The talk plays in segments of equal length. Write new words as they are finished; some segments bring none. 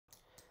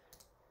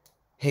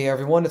Hey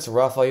everyone, it's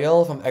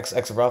Raphael from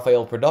XX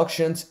Raphael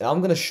Productions, and I'm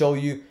going to show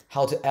you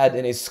how to add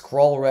in a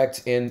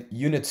scrollrect in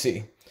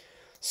Unity.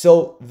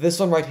 So this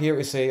one right here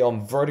is a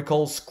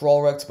vertical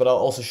scrollrect, but I'll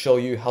also show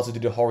you how to do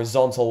the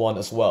horizontal one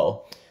as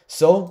well.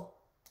 So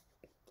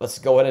let's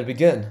go ahead and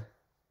begin.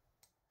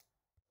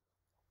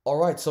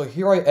 Alright, so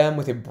here I am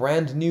with a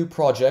brand new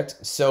project.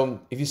 So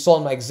if you saw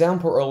in my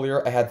example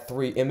earlier, I had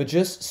 3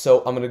 images, so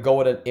I'm going to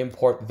go ahead and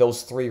import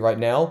those 3 right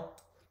now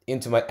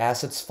into my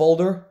assets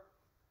folder.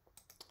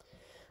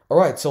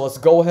 Alright, so let's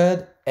go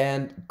ahead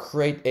and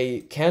create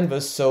a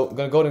canvas. So I'm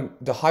going to go to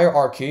the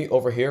hierarchy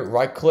over here,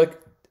 right click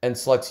and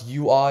select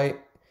UI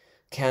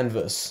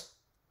canvas.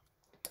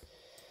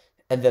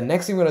 And the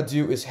next thing we're going to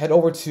do is head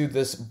over to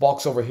this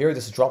box over here,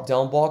 this drop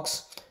down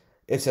box.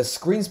 It says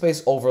screen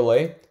space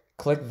overlay.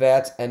 Click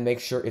that and make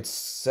sure it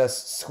says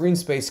screen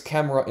space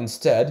camera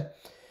instead.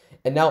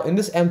 And now in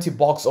this empty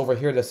box over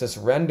here that says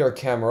render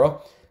camera,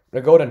 I'm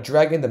going to go ahead and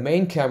drag in the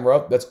main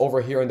camera that's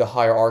over here in the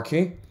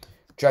hierarchy.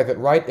 Drag it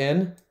right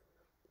in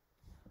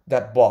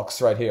that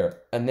box right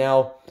here. And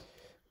now,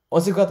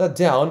 once you've got that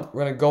down,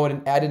 we're going to go ahead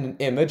and add in an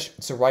image.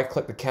 So right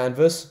click the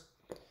canvas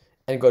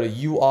and go to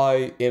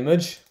UI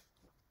image.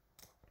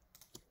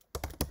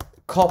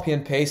 Copy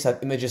and paste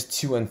that images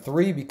 2 and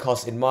 3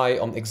 because in my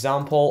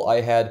example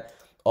I had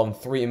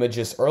 3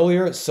 images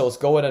earlier. So let's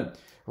go ahead and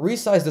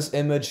resize this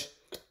image.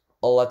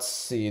 Let's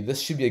see,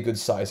 this should be a good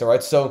size.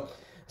 Alright, so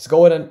let's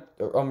go ahead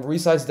and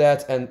resize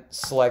that and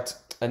select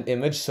an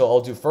image. So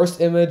I'll do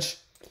first image,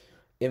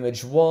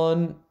 image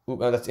 1. Ooh,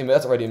 that's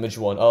already image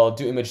 1. I'll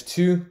do image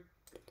 2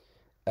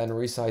 and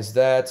resize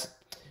that.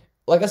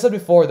 Like I said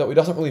before, though, it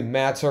doesn't really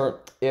matter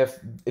if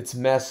it's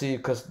messy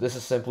because this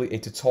is simply a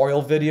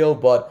tutorial video,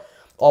 but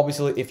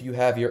obviously if you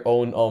have your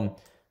own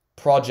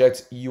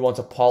project, you want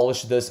to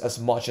polish this as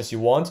much as you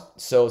want.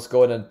 So let's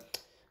go ahead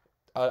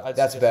and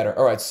that's better.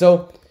 All right,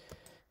 so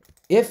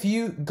if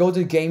you go to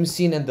the game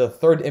scene and the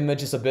third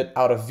image is a bit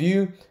out of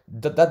view,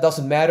 that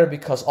doesn't matter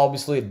because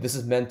obviously this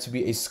is meant to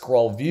be a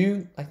scroll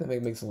view. I think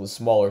it makes it a little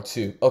smaller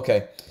too.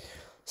 Okay,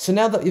 so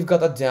now that you've got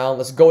that down,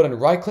 let's go ahead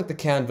and right click the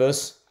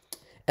canvas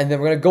and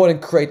then we're going to go ahead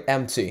and create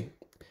empty.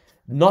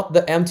 Not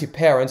the empty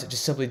parent,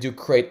 just simply do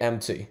create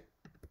empty.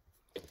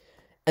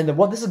 And then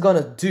what this is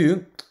going to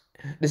do,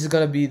 this is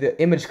going to be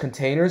the image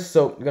containers.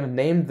 So we're going to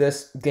name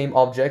this game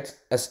object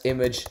as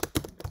image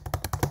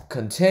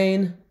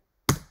contain.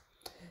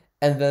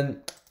 And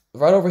then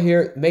right over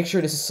here, make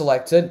sure this is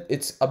selected.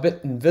 It's a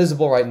bit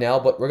invisible right now,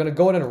 but we're going to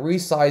go ahead and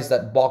resize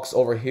that box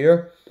over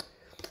here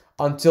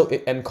until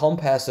it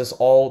encompasses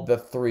all the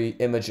 3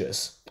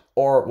 images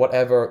or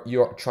whatever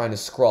you're trying to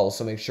scroll.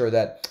 So make sure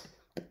that,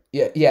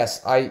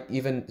 yes, I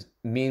even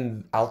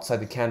mean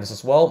outside the canvas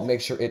as well. Make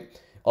sure it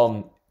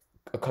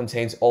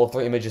contains all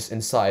 3 images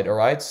inside, all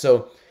right?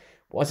 So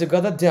once you've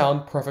got that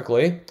down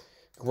perfectly,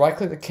 right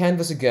click the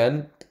canvas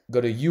again, go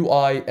to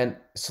UI and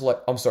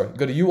select,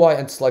 go to UI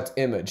and select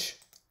image.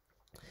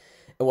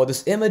 And what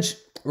this image,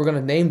 we're going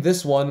to name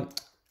this one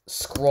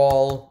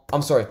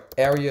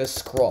area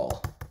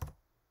scroll.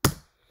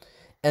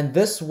 And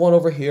this one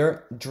over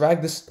here,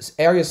 drag this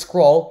area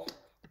scroll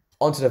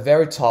onto the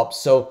very top.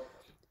 So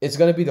it's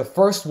going to be the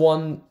first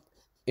one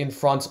in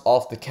front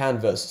of the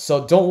canvas.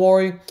 So don't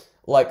worry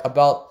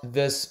about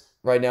this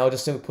right now,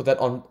 just simply put that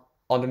on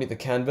underneath the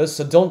canvas.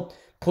 So don't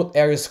put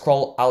area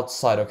scroll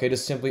outside, okay?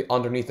 Just simply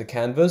underneath the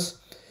canvas.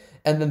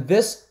 And then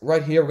this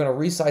right here, we're going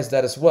to resize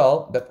that as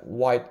well, that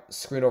white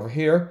screen over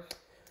here.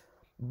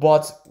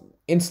 But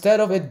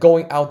instead of it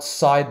going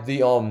outside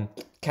the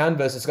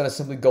canvas, it's going to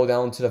simply go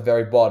down to the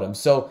very bottom.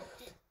 So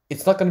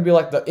it's not going to be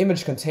like the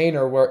image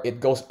container where it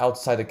goes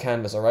outside the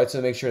canvas, all right?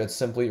 So make sure it's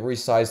simply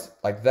resized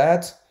like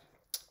that.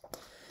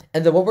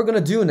 And then what we're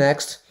going to do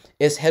next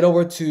is head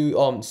over to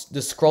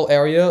the scroll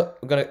area.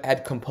 We're going to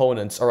add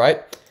components, all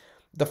right?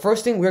 The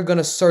first thing we're going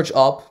to search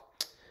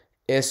up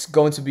is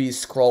going to be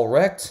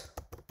ScrollRect.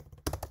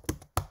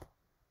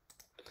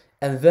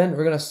 And then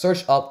we're going to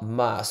search up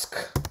mask.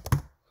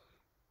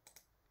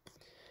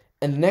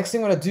 And the next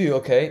thing we're going to do,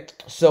 okay,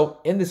 so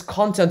in this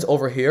content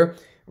over here,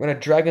 we're going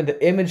to drag in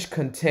the image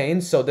contain.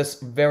 So this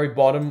very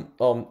bottom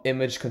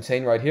image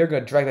contain right here,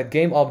 going to drag that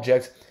game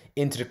object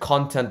into the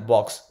content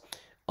box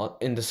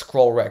in the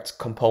ScrollRect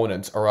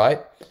component, all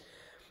right?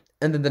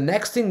 And then the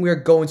next thing we're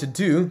going to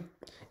do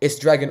is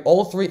drag in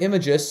all 3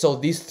 images. So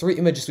these 3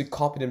 images we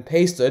copied and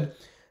pasted,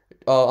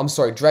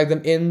 drag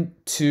them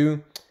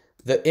into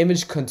the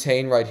image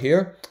contain right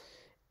here.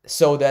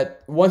 So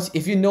that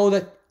if you know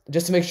that,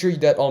 just to make sure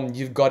that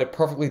you've got it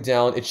perfectly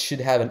down, it should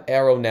have an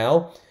arrow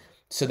now.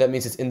 So that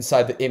means it's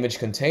inside the image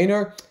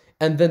container.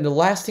 And then the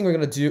last thing we're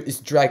going to do is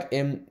drag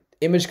in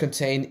image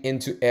contain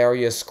into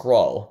area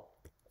scroll.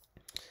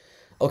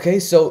 Okay,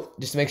 so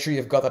just make sure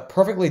you've got that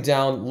perfectly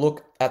down.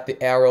 Look at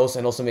the arrows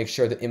and also make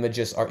sure the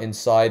images are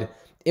inside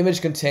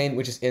image contain,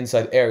 which is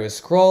inside area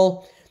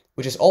scroll,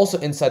 which is also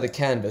inside the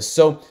canvas.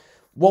 So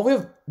what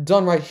we've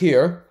done right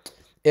here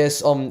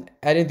is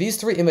adding these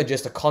 3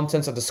 images, the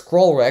contents of the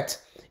ScrollRect,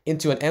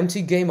 into an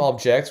empty game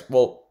object.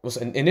 Well, it was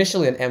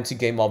initially an empty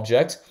game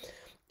object.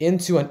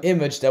 into an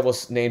image that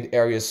was named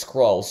area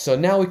scroll. So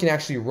now we can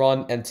actually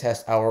run and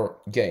test our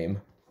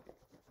game.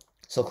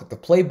 So click the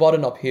play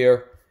button up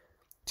here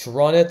to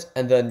run it,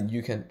 and then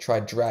you can try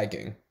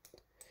dragging.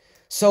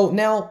 So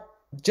now,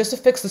 just to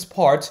fix this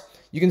part,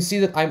 you can see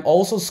that I'm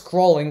also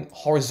scrolling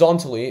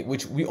horizontally,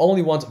 which we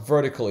only want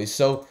vertically.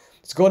 So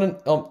let's go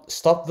ahead and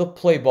stop the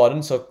play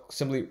button. So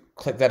simply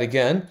click that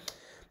again.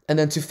 And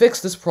then to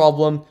fix this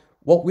problem,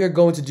 what we are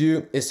going to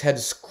do is head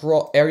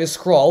to area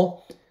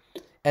scroll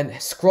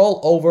and scroll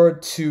over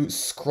to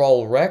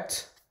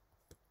ScrollRect.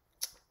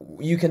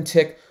 You can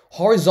tick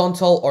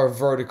horizontal or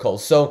vertical.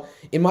 So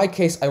in my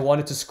case, I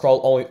wanted to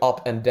scroll only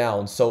up and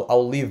down. So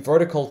I'll leave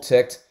vertical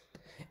ticked.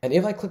 And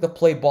if I click the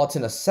play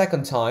button a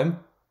second time,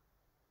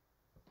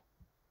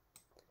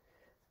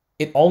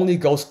 it only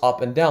goes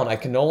up and down. I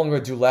can no longer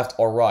do left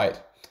or right.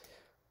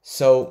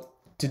 So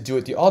to do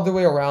it the other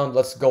way around,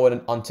 let's go ahead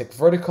and untick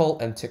vertical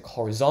and tick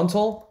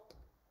horizontal.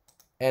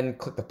 And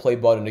click the play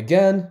button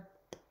again.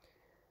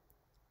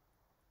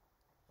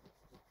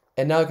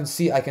 And now you can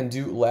see I can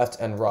do left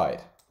and right.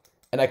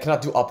 And I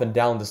cannot do up and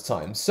down this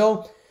time.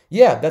 So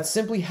yeah, that's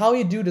simply how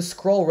you do the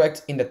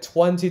ScrollRect in the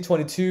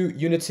 2022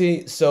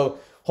 Unity. So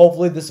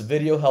hopefully this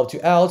video helped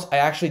you out. I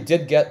actually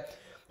did get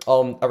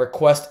a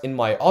request in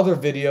my other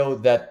video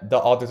that the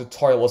other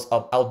tutorial was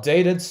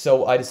outdated,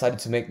 so I decided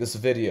to make this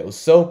video.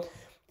 So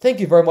thank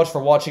you very much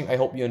for watching. I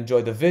hope you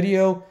enjoyed the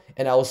video,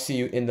 and I will see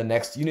you in the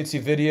next Unity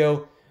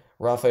video.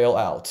 Raphael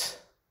out.